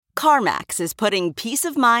CarMax is putting peace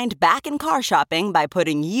of mind back in car shopping by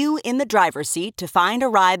putting you in the driver's seat to find a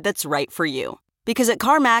ride that's right for you. Because at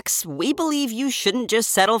CarMax, we believe you shouldn't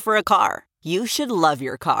just settle for a car. You should love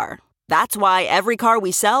your car. That's why every car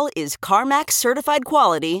we sell is CarMax certified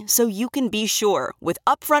quality, so you can be sure with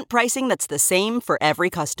upfront pricing that's the same for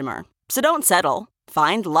every customer. So don't settle.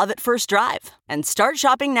 Find love at first drive and start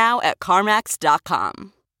shopping now at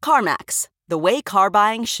CarMax.com. CarMax, the way car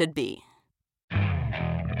buying should be.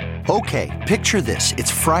 Okay, picture this.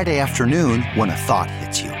 It's Friday afternoon when a thought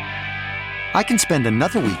hits you. I can spend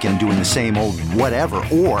another weekend doing the same old whatever,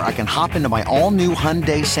 or I can hop into my all-new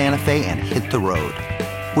Hyundai Santa Fe and hit the road.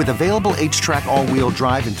 With available H-Track all-wheel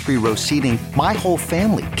drive and 3-row seating, my whole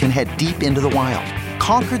family can head deep into the wild.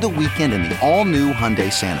 Conquer the weekend in the all-new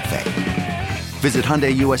Hyundai Santa Fe. Visit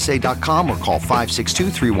HyundaiUSA.com or call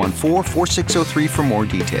 562-314-4603 for more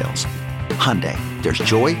details. Hyundai, there's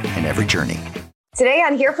joy in every journey. Today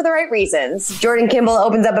on Here for the Right Reasons, Jordan Kimball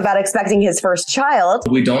opens up about expecting his first child.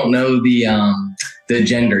 We don't know the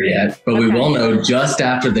gender yet, but we will know just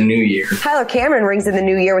after the new year. Tyler Cameron rings in the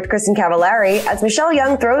new year with Kristin Cavallari as Michelle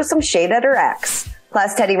Young throws some shade at her ex.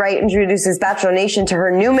 Plus, Teddy Wright introduces Bachelor Nation to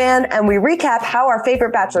her new man, and we recap how our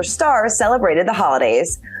favorite Bachelor stars celebrated the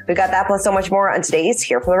holidays. We've got that plus so much more on today's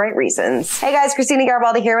Here for the Right Reasons. Hey guys, Kristina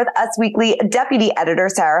Garibaldi here with Us Weekly Deputy Editor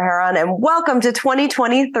Sarah Heron, and welcome to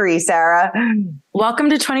 2023, Sarah. Welcome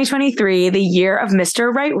to 2023, the year of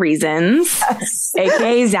Mr. Right Reasons,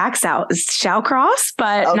 aka Zach Shallcross,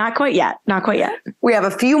 but not quite yet. Not quite yet. We have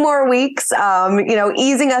a few more weeks,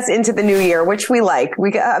 easing us into the new year, which we like.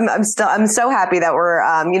 I'm so happy that we're,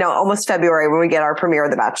 almost February when we get our premiere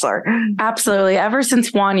of The Bachelor. Absolutely. Ever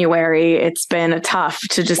since January, it's been tough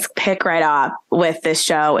to just pick right up with this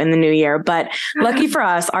show in the new year. But lucky for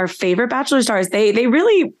us, our favorite Bachelor stars, they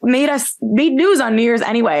really made news on New Year's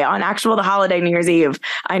anyway, on the holiday New Year's Eve.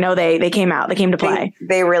 I know they came to play.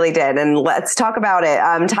 They really did. And let's talk about it.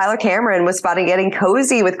 Tyler Cameron was spotted getting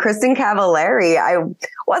cozy with Kristin Cavallari. I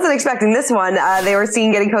wasn't expecting this one. They were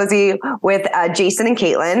seen getting cozy with Jason and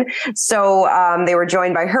Caitlin. So they were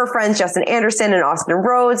joined by her friends, Justin Anderson and Austin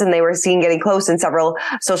Rhodes, and they were seen getting close in several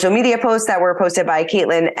social media posts that were posted by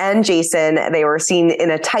Caitlin and Jason. They were seen in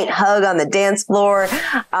a tight hug on the dance floor.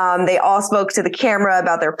 They all spoke to the camera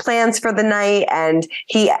about their plans for the night. And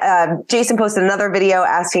Jason posted another video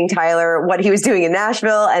asking Tyler what he was doing in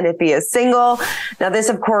Nashville and if he is single. Now, this,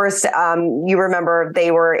 of course, you remember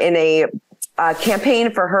they were in a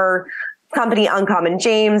campaign for her company, Uncommon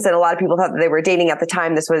James, and a lot of people thought that they were dating at the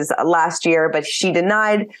time. This was last year, but she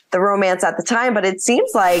denied the romance at the time. But it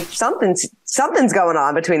seems like something's going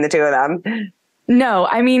on between the two of them. No,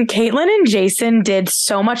 I mean, Caitlin and Jason did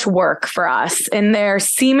so much work for us in their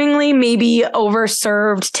seemingly maybe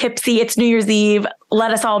overserved, tipsy, it's New Year's Eve,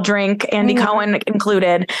 let us all drink, Andy Cohen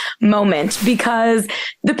included moment, because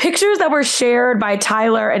the pictures that were shared by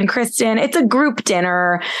Tyler and Kristin, it's a group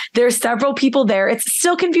dinner. There's several people there. It's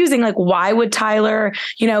still confusing. Like, why would Tyler,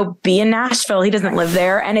 be in Nashville? He doesn't live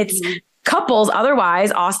there. And it's couples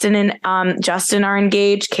otherwise. Austin and Justin are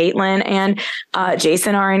engaged. Caitlin and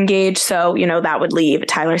Jason are engaged. So, that would leave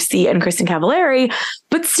Tyler C. and Kristin Cavallari.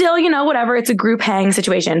 But still, whatever. It's a group hang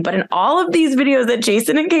situation. But in all of these videos that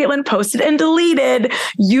Jason and Caitlin posted and deleted,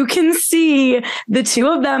 you can see the two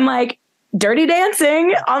of them dirty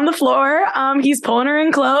dancing on the floor. He's pulling her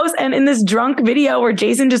in close. And in this drunk video where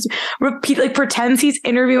Jason just pretends he's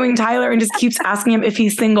interviewing Tyler and just keeps asking him if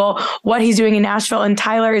he's single, what he's doing in Nashville. And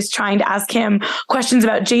Tyler is trying to ask him questions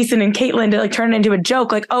about Jason and Caitlin to turn it into a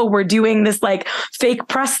joke. We're doing this fake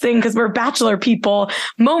press thing because we're Bachelor people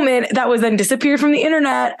moment that was then disappeared from the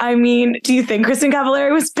internet. I mean, do you think Kristin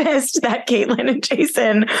Cavallari was pissed that Caitlin and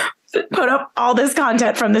Jason put up all this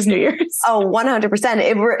content from this New Year's? Oh, 100%.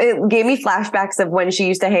 It gave me flashbacks of when she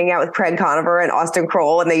used to hang out with Craig Conover and Austin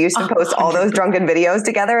Kroll, and they used to post all those drunken videos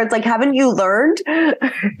together. It's haven't you learned?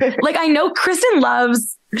 I know Kristin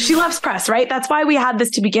loves press, right? That's why we had this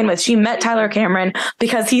to begin with. She met Tyler Cameron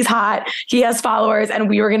because he's hot, he has followers, and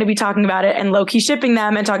we were going to be talking about it and low-key shipping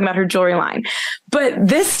them and talking about her jewelry line. But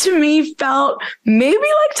this to me felt maybe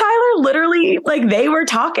like Tyler literally, they were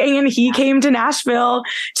talking and he came to Nashville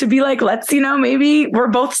to be let's, maybe we're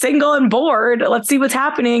both single and bored. Let's see what's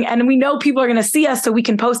happening. And we know people are going to see us so we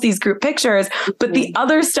can post these group pictures. But the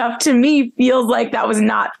other stuff to me feels like that was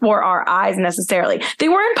not for our eyes necessarily. They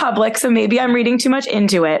were in public, so maybe I'm reading too much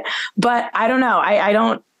into it, but I don't know. I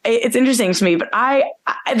don't, it's interesting to me, but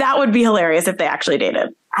that would be hilarious if they actually dated.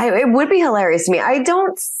 It would be hilarious to me. I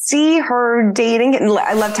don't see her dating.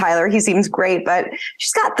 I love Tyler. He seems great, but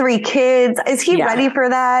she's got 3 kids. Is he ready for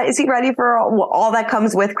that? Is he ready for all that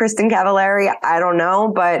comes with Kristin Cavallari? I don't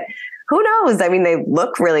know, but Who knows? I mean, they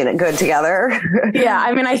look really good together. Yeah.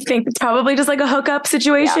 I mean, I think it's probably just like a hookup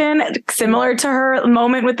situation, similar to her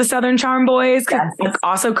moment with the Southern Charm Boys. Yes.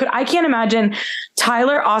 Also I can't imagine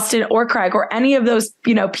Tyler, Austin, or Craig, or any of those,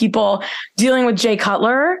 people dealing with Jay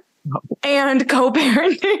Cutler and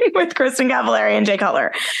co-parenting with Kristin Cavallari and Jay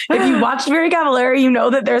Cutler. If you watched Very Cavallari, you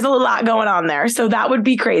know that there's a lot going on there. So that would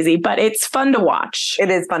be crazy, but it's fun to watch.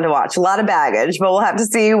 It is fun to watch. A lot of baggage, but we'll have to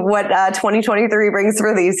see what 2023 brings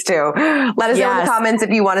for these two. Let us know in the comments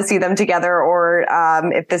if you want to see them together or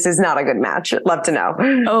if this is not a good match. Love to know.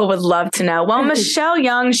 Oh, would love to know. Well, Michelle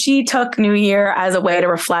Young, she took New Year as a way to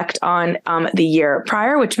reflect on the year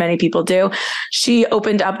prior, which many people do. She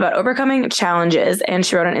opened up about overcoming challenges, and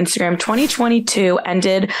she wrote on Instagram, 2022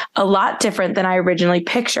 ended a lot different than I originally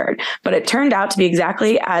pictured, but it turned out to be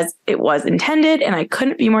exactly as it was intended, and I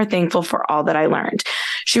couldn't be more thankful for all that I learned.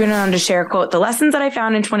 She went on to share, quote, the lessons that I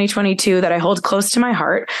found in 2022 that I hold close to my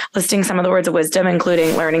heart, listing some of the words of wisdom,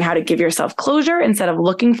 including learning how to give yourself closure instead of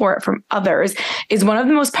looking for it from others, is one of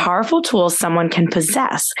the most powerful tools someone can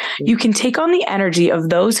possess. You can take on the energy of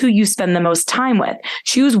those who you spend the most time with.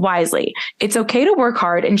 Choose wisely. It's okay to work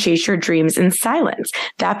hard and chase your dreams in silence.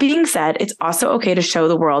 That being said, it's also okay to show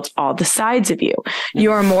the world all the sides of you.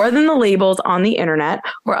 You are more than the labels on the internet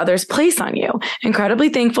or others place on you. Incredibly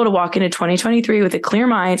thankful to walk into 2023 with a clear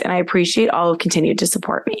mind, and I appreciate all who continued to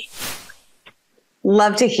support me.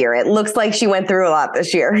 Love to hear it. Looks like she went through a lot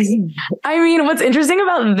this year. I mean, what's interesting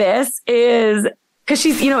about this is because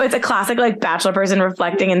she's, it's a classic like Bachelor person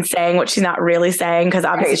reflecting and saying what she's not really saying, because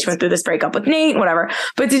obviously she went through this breakup with Nate, whatever.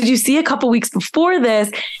 But did you see a couple weeks before this,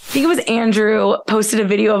 I think it was Andrew posted a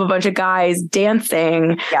video of a bunch of guys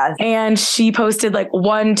dancing. Yes. And she posted like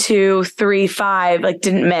 1, 2, 3, 5, like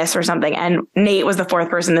didn't miss or something. And Nate was the fourth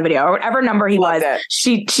person in the video, or whatever number he was.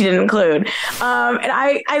 She didn't include. And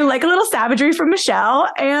I like a little savagery from Michelle.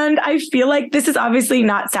 And I feel like this is obviously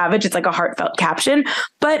not savage. It's like a heartfelt caption,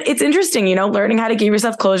 but it's interesting, learning how to give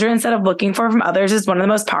yourself closure instead of looking for from others is one of the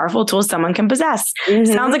most powerful tools someone can possess.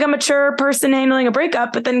 Mm-hmm. Sounds like a mature person handling a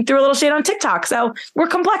breakup, but then threw a little shade on TikTok. So we're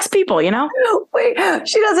complex people, Wait,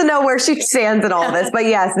 she doesn't know where she stands in all this, but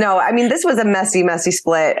yes, no, I mean, this was a messy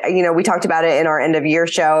split. We talked about it in our end of year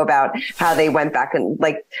show about how they went back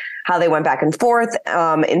and forth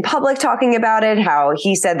in public talking about it, how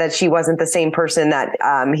he said that she wasn't the same person that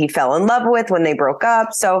he fell in love with when they broke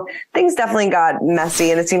up. So things definitely got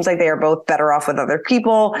messy, and it seems like they are both better off with other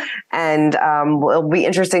people. And it'll be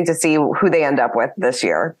interesting to see who they end up with this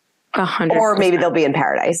year. 100%. Or maybe they'll be in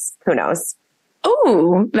paradise. Who knows?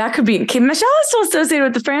 Oh, that could be. Michelle is still associated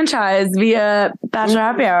with the franchise via Bachelor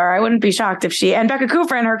Happy Hour. I wouldn't be shocked if she, and Becca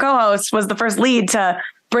Kufrin, her co-host, was the first lead to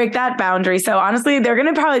break that boundary. So honestly, they're going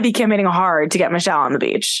to probably be committing hard to get Michelle on the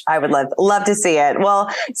beach. I would love to see it. Well,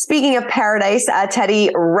 speaking of paradise, Teddy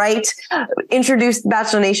Wright introduced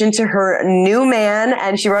Bachelor Nation to her new man,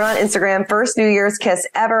 and she wrote on Instagram, first New Year's kiss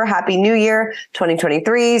ever. Happy New Year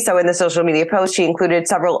 2023. So in the social media post, she included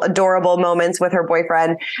several adorable moments with her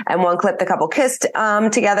boyfriend, and one clip the couple kissed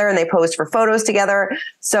together, and they posed for photos together.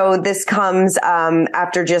 So this comes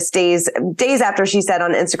after just days after she said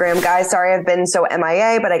on Instagram, guys, sorry I've been so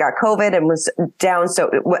MIA, but I got COVID and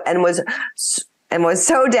was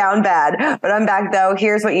so down bad. But I'm back though.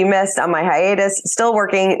 Here's what you missed on my hiatus. Still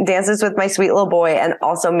working, dances with my sweet little boy, and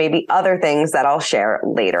also maybe other things that I'll share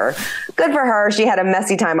later. Good for her. She had a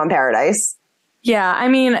messy time on Paradise. Yeah, I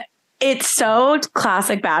mean, it's so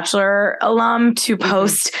classic Bachelor alum to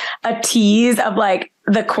post a tease of like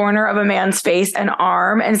the corner of a man's face and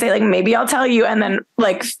arm and say like, maybe I'll tell you. And then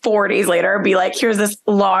like 4 days later be like, here's this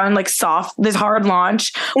long, like this hard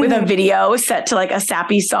launch with a video set to like a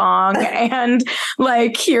sappy song. And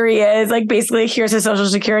like, here he is, like basically here's his social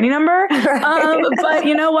security number. Right. But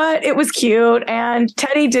you know what? It was cute. And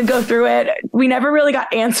Teddy did go through it. We never really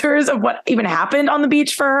got answers of what even happened on the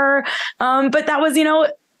beach for her. But that was,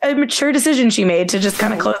 a mature decision she made to just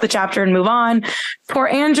kind of close the chapter and move on. Poor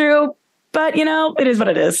Andrew. But, it is what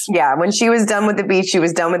it is. Yeah. When she was done with the beach, she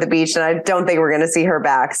was done with the beach. And I don't think we're going to see her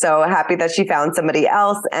back. So happy that she found somebody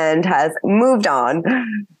else and has moved on.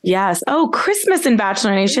 Yes. Oh, Christmas in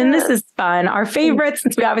Bachelor Nation. This is fun. Our favorite,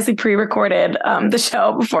 since we obviously pre-recorded the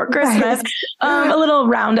show before Christmas. A little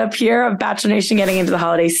roundup here of Bachelor Nation getting into the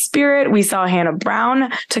holiday spirit. We saw Hannah Brown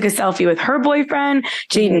took a selfie with her boyfriend.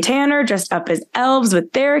 Jade and Tanner dressed up as elves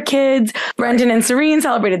with their kids. Brendan and Serene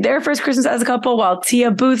celebrated their first Christmas as a couple, while Tia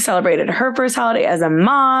Booth celebrated her first holiday as a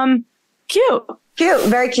mom. Cute. Cute,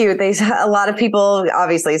 very cute. A lot of people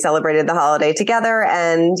obviously celebrated the holiday together,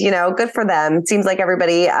 and good for them. It seems like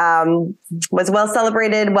everybody was well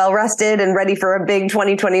celebrated, well rested, and ready for a big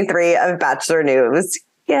 2023 of Bachelor news.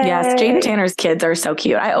 Yay. Yes, Jaden Tanner's kids are so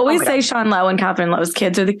cute. I always say Sean Lowe and Catherine Lowe's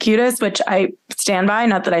kids are the cutest, which I stand by.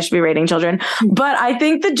 Not that I should be rating children, but I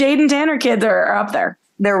think the Jaden Tanner kids are up there.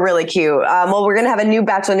 They're really cute. Well, we're going to have a new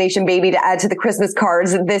Bachelor Nation baby to add to the Christmas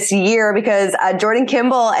cards this year because Jordan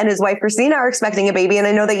Kimball and his wife, Kristina, are expecting a baby. And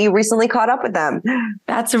I know that you recently caught up with them.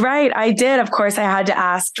 That's right. I did. Of course, I had to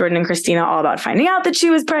ask Jordan and Kristina all about finding out that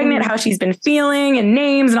she was pregnant, how she's been feeling and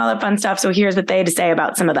names and all that fun stuff. So here's what they had to say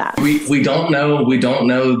about some of that. We don't know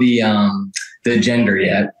the gender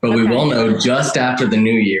yet, but we will know just after the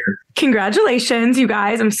new year. Congratulations, you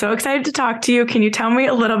guys. I'm so excited to talk to you. Can you tell me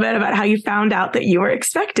a little bit about how you found out that you were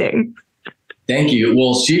expecting? Thank you.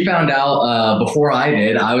 Well, she found out before I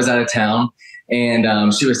did. I was out of town,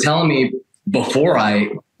 and she was telling me before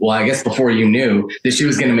you knew that she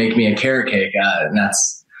was going to make me a carrot cake. And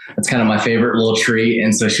that's kind of my favorite little treat.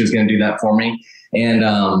 And so she was going to do that for me. And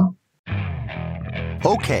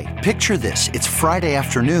Okay, picture this. It's Friday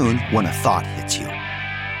afternoon when a thought hits you.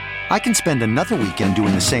 I can spend another weekend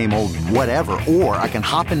doing the same old whatever, or I can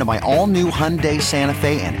hop into my all-new Hyundai Santa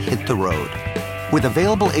Fe and hit the road. With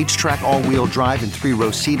available H-Track all-wheel drive and 3-row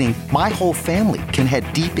seating, my whole family can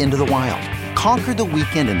head deep into the wild. Conquer the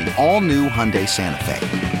weekend in the all-new Hyundai Santa Fe.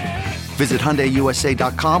 Visit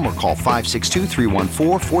HyundaiUSA.com or call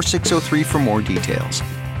 562-314-4603 for more details.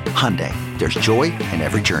 Hyundai, there's joy in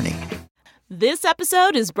every journey. This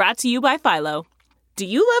episode is brought to you by Philo. Do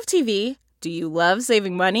you love TV? Do you love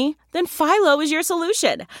saving money? Then Philo is your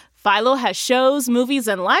solution. Philo has shows, movies,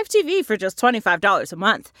 and live TV for just $25 a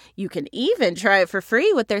month. You can even try it for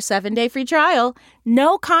free with their 7-day free trial.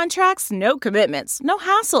 No contracts, no commitments, no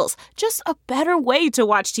hassles. Just a better way to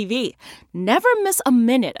watch TV. Never miss a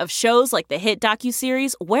minute of shows like the hit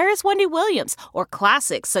docuseries Where is Wendy Williams? Or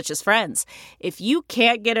classics such as Friends. If you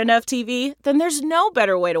can't get enough TV, then there's no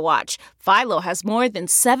better way to watch. Philo has more than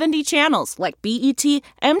 70 channels like BET,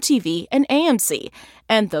 MTV, and AMC.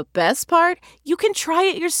 And the best part? You can try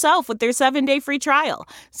it yourself with their 7-day free trial.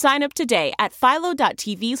 Sign up today at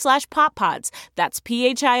philo.tv/poppods. That's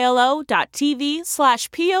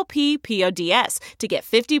philo.tv/POPPODS to get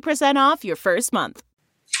 50% off your first month.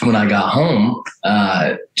 When I got home,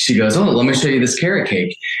 she goes, "Oh, let me show you this carrot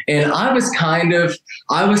cake." And I was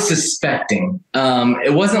suspecting.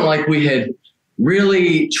 It wasn't like we had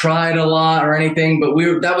really tried a lot or anything, but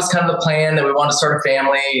that was kind of the plan, that we wanted to start a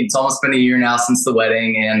family. It's almost been a year now since the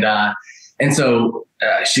wedding. And so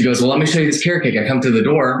she goes, "Well, let me show you this carrot cake." I come to the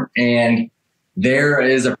door and there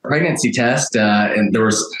is a pregnancy test. And there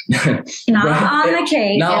was not on the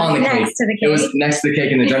cake. Not on the cake. Next to the cake. It was next to the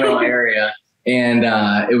cake in the general area. And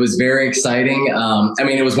it was very exciting.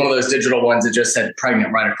 It was one of those digital ones that just said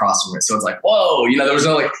pregnant right across from it. So it's like, whoa, there was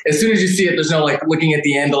no as soon as you see it, there's no looking at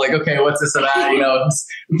the end of okay, what's this or that? It's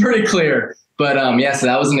pretty clear. But so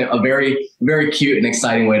that was a very, very cute and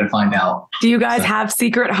exciting way to find out. Do you guys have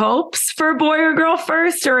secret hopes for boy or girl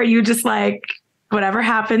first? Or are you just whatever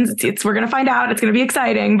happens, we're going to find out. It's going to be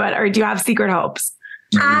exciting. Or do you have secret hopes?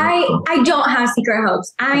 I don't have secret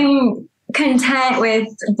hopes. I'm content with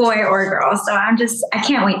boy or girl. So I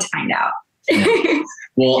can't wait to find out.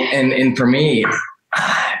 Well, and for me,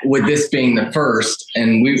 with this being the first,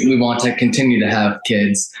 and we want to continue to have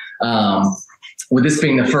kids, with this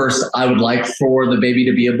being the first, I would like for the baby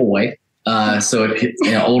to be a boy. So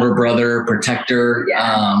older brother, protector.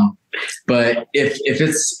 Yeah. But if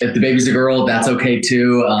the baby's a girl, that's okay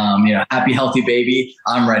too. Happy, healthy baby.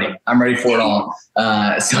 I'm ready for it all.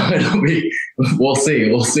 So we'll see.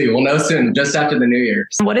 We'll know soon, just after the new year.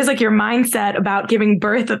 What is your mindset about giving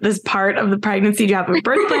birth at this part of the pregnancy? Do you have a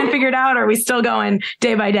birth plan figured out? Or are we still going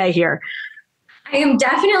day by day here? I am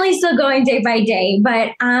definitely still going day by day,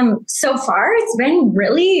 but so far I've been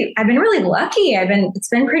really lucky. It's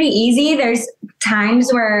been pretty easy. There's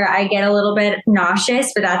times where I get a little bit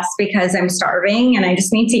nauseous, but that's because I'm starving and I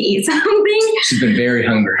just need to eat something. She's been very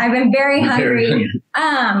hungry. I've been very hungry.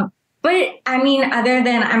 But other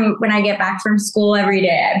than when I get back from school every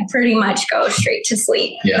day, I pretty much go straight to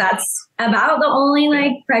sleep. Yeah. That's about the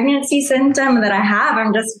only pregnancy symptom that I have.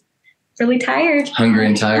 I'm just really tired. Hungry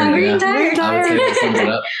and tired. I would say that sums it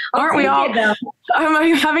up. Aren't we all? Are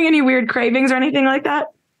you having any weird cravings or anything like that?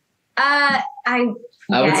 I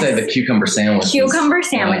would say the cucumber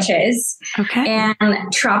sandwiches. Okay. And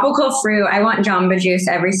tropical fruit. I want Jamba Juice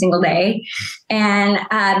every single day. And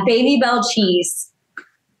Baby Bell cheese.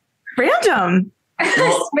 Random.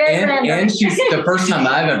 And she's the first time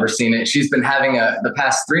I've ever seen it. She's been having the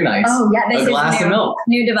past 3 nights. Oh yeah, this a glass is of milk.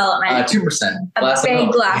 New development. 2%. A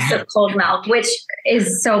big glass of cold milk, which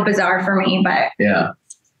is so bizarre for me, but yeah.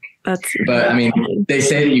 But I mean, they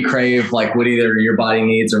say that you crave like what either your body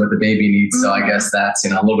needs or what the baby needs. So I guess that's, a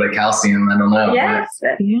little bit of calcium. I don't know. Yes.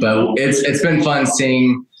 But it's been fun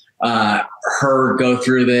seeing her go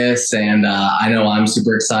through this, and I know I'm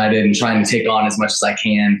super excited and trying to take on as much as I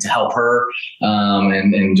can to help her,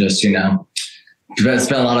 and just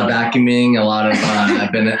spent a lot of vacuuming, a lot of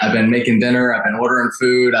I've been making dinner, I've been ordering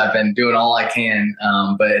food, I've been doing all I can,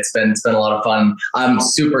 but it's been a lot of fun. I'm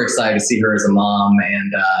super excited to see her as a mom,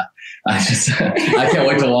 and I can't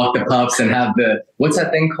wait to walk the pups and have what's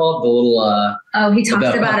that thing called, the little he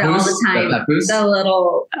talks about it all the time, the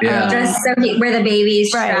little just where the baby's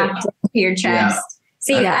strapped to your chest.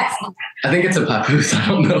 See, I think it's a papoose. I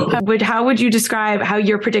don't know. How would you describe how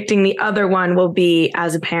you're predicting the other one will be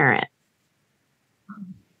as a parent?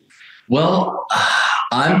 Well,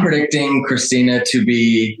 I'm predicting Christina to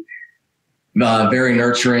be very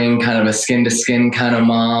nurturing, kind of a skin to skin kind of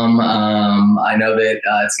mom. I know that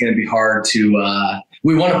it's going to be hard to.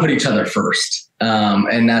 We want to put each other first,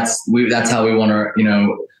 and that's how we want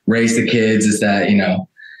to raise the kids. Is that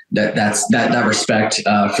that respect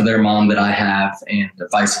for their mom that I have, and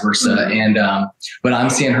vice versa. Mm-hmm. And but I'm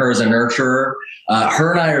seeing her as a nurturer.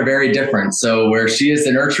 Her and I are very different. So where she is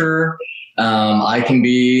the nurturer, I can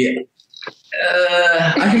be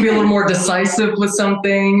a little more decisive with some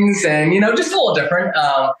things, and just a little different.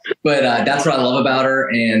 But that's what I love about her,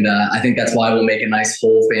 and I think that's why we'll make a nice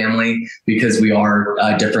whole family, because we are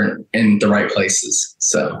different in the right places.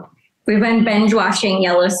 So we've been binge watching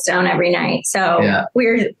Yellowstone every night. So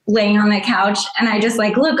we're laying on the couch, and I just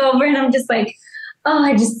look over, and I'm just like, oh,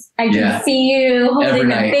 I can see you holding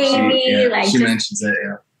the baby. She mentions it.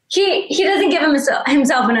 Yeah. He doesn't give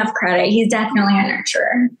himself enough credit. He's definitely a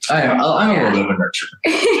nurturer. I'm a little bit of a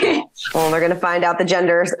nurturer. Well, they're going to find out the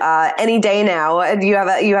genders any day now. Do you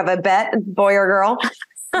have a bet, boy or girl?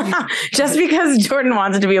 Just because Jordan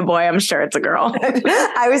wants it to be a boy, I'm sure it's a girl.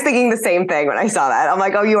 I was thinking the same thing when I saw that. I'm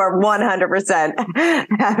like, oh, you are 100%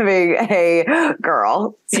 having a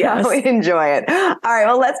girl. So enjoy it. All right.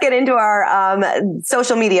 Well, let's get into our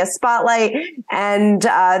social media spotlight. And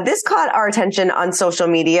this caught our attention on social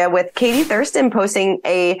media with Katie Thurston posting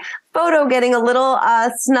a photo getting a little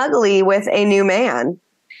snuggly with a new man.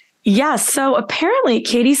 Yeah. So apparently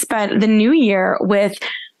Katie spent the new year with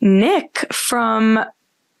Nick from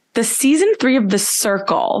the season 3 of The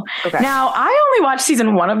Circle. Okay. Now, I only watched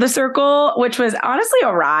season 1 of The Circle, which was honestly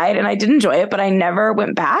a ride, and I did enjoy it, but I never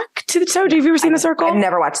went back to the show. Have you ever seen The Circle? I've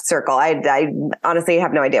never watched The Circle. I honestly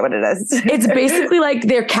have no idea what it is. It's basically like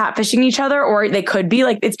they're catfishing each other, or they could be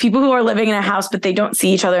like, it's people who are living in a house, but they don't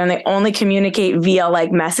see each other, and they only communicate via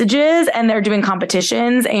messages, and they're doing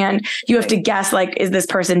competitions, and you have to guess, is this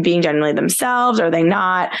person being genuinely themselves, or are they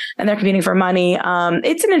not? And they're competing for money.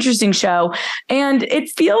 It's an interesting show, and it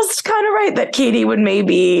feels kind of right that Katie would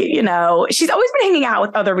maybe, she's always been hanging out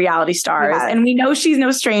with other reality stars, and we know she's no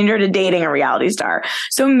stranger to dating a reality star.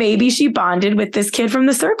 So maybe she bonded with this kid from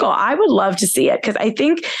The Circle. I would love to see it, because I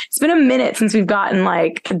think it's been a minute since we've gotten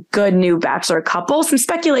a good new Bachelor couple. Some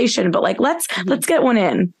speculation, but let's get one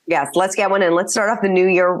in. Yes, let's get one in. Let's start off the new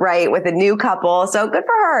year right with a new couple. So good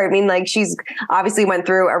for her. I mean, she's obviously went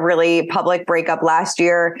through a really public breakup last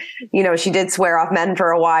year. She did swear off men for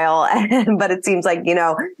a while, but it seems like,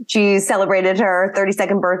 she celebrated her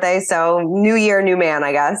 32nd birthday. So new year, new man,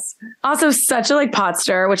 I guess. Also such a pot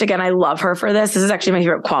stir, which again, I love her for this. This is actually my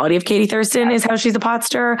favorite quality of Katie Thurston, is how she's a pot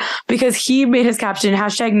stir, because he made his caption,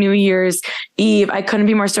 #New Year's Eve. I couldn't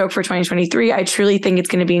be more stoked for 2023. I truly think it's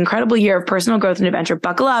going to be an incredible year of personal growth and adventure.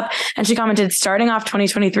 Buckle up. And she commented, starting off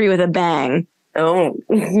 2023 with a bang. Oh,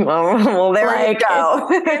 well, there you go.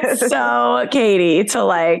 It's so Katie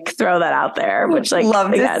to throw that out there, which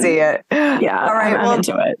love to see it. Yeah. All right. I'm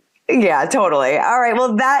into it. Yeah, totally. All right.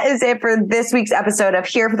 Well, that is it for this week's episode of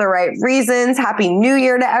Here for the Right Reasons. Happy New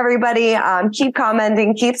Year to everybody. Keep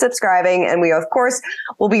commenting, keep subscribing. And we, of course,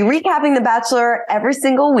 will be recapping The Bachelor every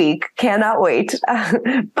single week. Cannot wait.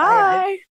 Bye.